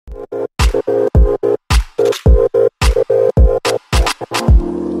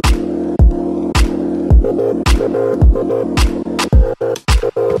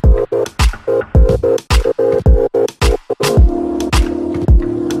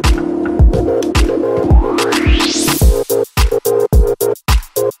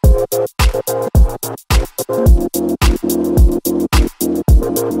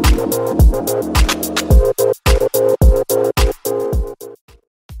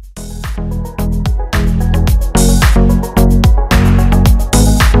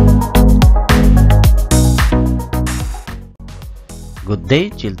Good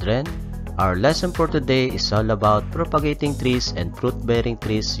day, children. Our lesson for today is all about propagating trees and fruit-bearing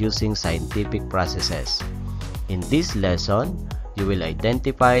trees using scientific processes. In this lesson, you will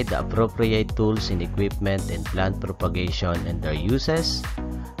identify the appropriate tools and equipment in plant propagation and their uses,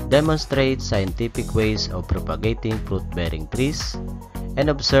 demonstrate scientific ways of propagating fruit-bearing trees,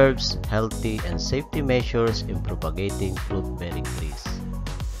 and observes healthy and safety measures in propagating fruit-bearing trees.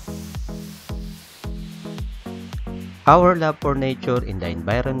 Our love for nature in the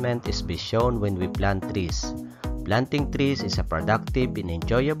environment is best shown when we plant trees. Planting trees is a productive and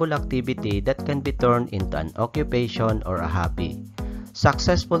enjoyable activity that can be turned into an occupation or a hobby.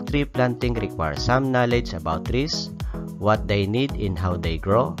 Successful tree planting requires some knowledge about trees, what they need and how they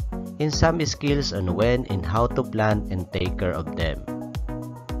grow, and some skills on when and how to plant and take care of them.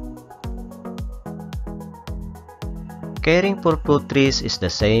 Caring for fruit trees is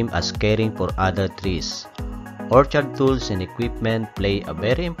the same as caring for other trees. Orchard tools and equipment play a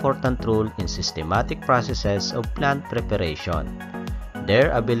very important role in systematic processes of plant preparation.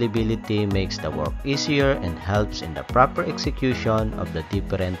 Their availability makes the work easier and helps in the proper execution of the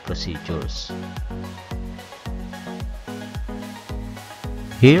different procedures.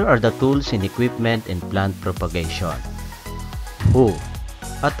 Here are the tools and equipment in plant propagation. Hoe,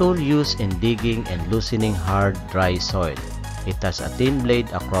 a tool used in digging and loosening hard, dry soil. It has a thin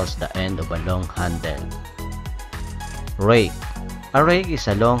blade across the end of a long handle. Rake. A rake is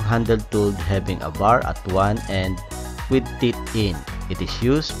a long-handled tool having a bar at one end with teeth in. It is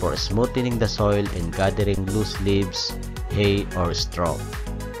used for smoothing the soil and gathering loose leaves, hay, or straw.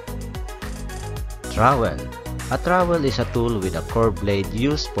 Trowel. A trowel is a tool with a curved blade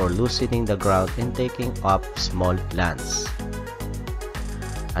used for loosening the ground and taking up small plants.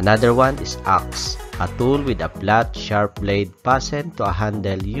 Another one is axe, a tool with a flat, sharp blade fastened to a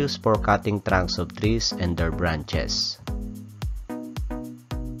handle used for cutting trunks of trees and their branches.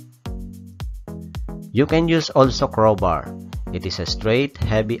 You can use also crowbar. It is a straight,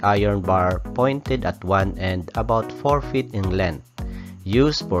 heavy iron bar pointed at one end about 4 feet in length,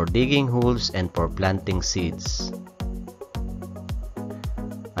 used for digging holes and for planting seeds.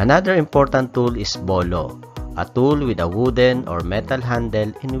 Another important tool is bolo, a tool with a wooden or metal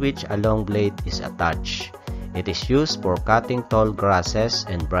handle in which a long blade is attached. It is used for cutting tall grasses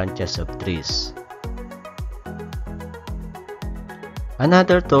and branches of trees.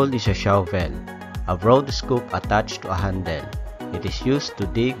 Another tool is a shovel, a broad scoop attached to a handle. It is used to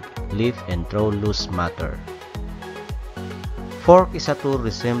dig, lift, and throw loose matter. Fork is a tool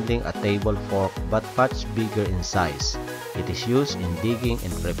resembling a table fork but much bigger in size. It is used in digging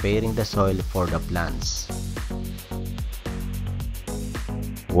and preparing the soil for the plants.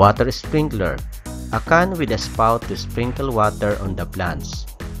 Water sprinkler, a can with a spout to sprinkle water on the plants.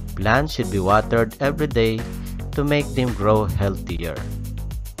 Plants should be watered every day to make them grow healthier.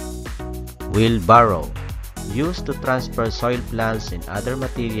 Wheelbarrow, used to transfer soil plants and other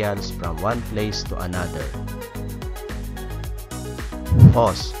materials from one place to another.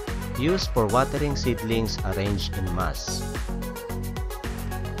 Hose, used for watering seedlings arranged in mass.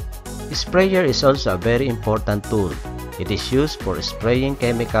 Sprayer is also a very important tool. It is used for spraying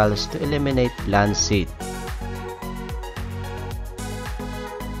chemicals to eliminate plant seed.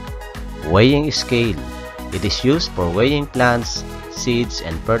 Weighing scale, it is used for weighing plants, seeds,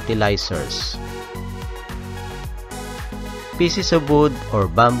 and fertilizers. Pieces of wood or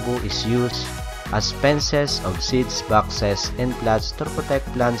bamboo is used as fences of seeds boxes and plots to protect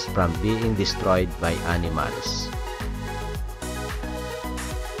plants from being destroyed by animals.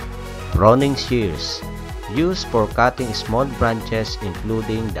 Pruning shears, used for cutting small branches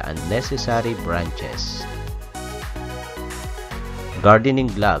including the unnecessary branches. Gardening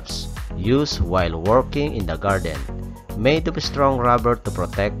gloves, used while working in the garden, made of strong rubber to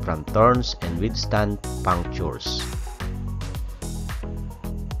protect from thorns and withstand punctures.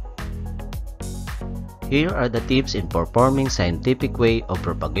 Here are the tips in performing scientific way of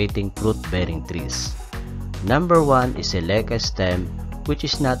propagating fruit-bearing trees. Number 1 is select a stem which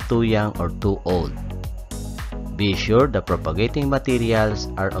is not too young or too old. Be sure the propagating materials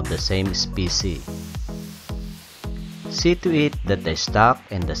are of the same species. See to it that the stalk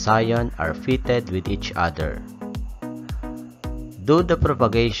and the scion are fitted with each other. Do the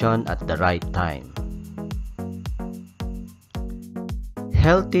propagation at the right time.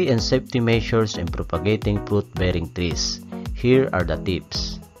 Healthy and safety measures in propagating fruit-bearing trees. Here are the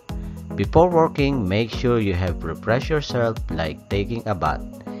tips. Before working, make sure you have refreshed yourself like taking a bath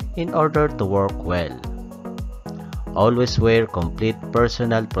in order to work well. Always wear complete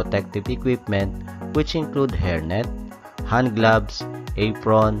personal protective equipment which include hairnet, hand gloves,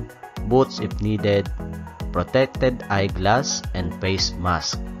 apron, boots if needed, protected eyeglass and face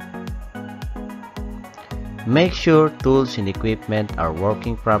mask. Make sure tools and equipment are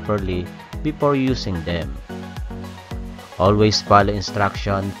working properly before using them. Always follow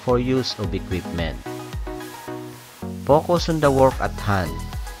instruction for use of equipment. Focus on the work at hand.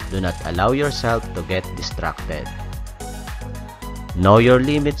 Do not allow yourself to get distracted. Know your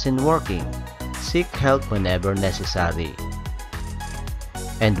limits in working. Seek help whenever necessary.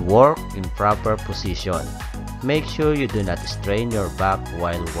 And work in proper position. Make sure you do not strain your back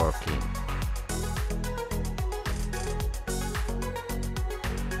while working.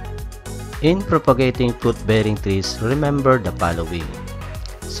 In propagating fruit-bearing trees, remember the following.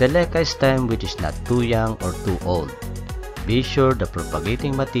 Select a stem which is not too young or too old. Be sure the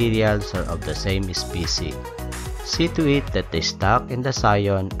propagating materials are of the same species. See to it that the stock and the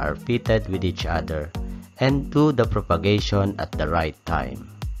scion are fitted with each other, and do the propagation at the right time.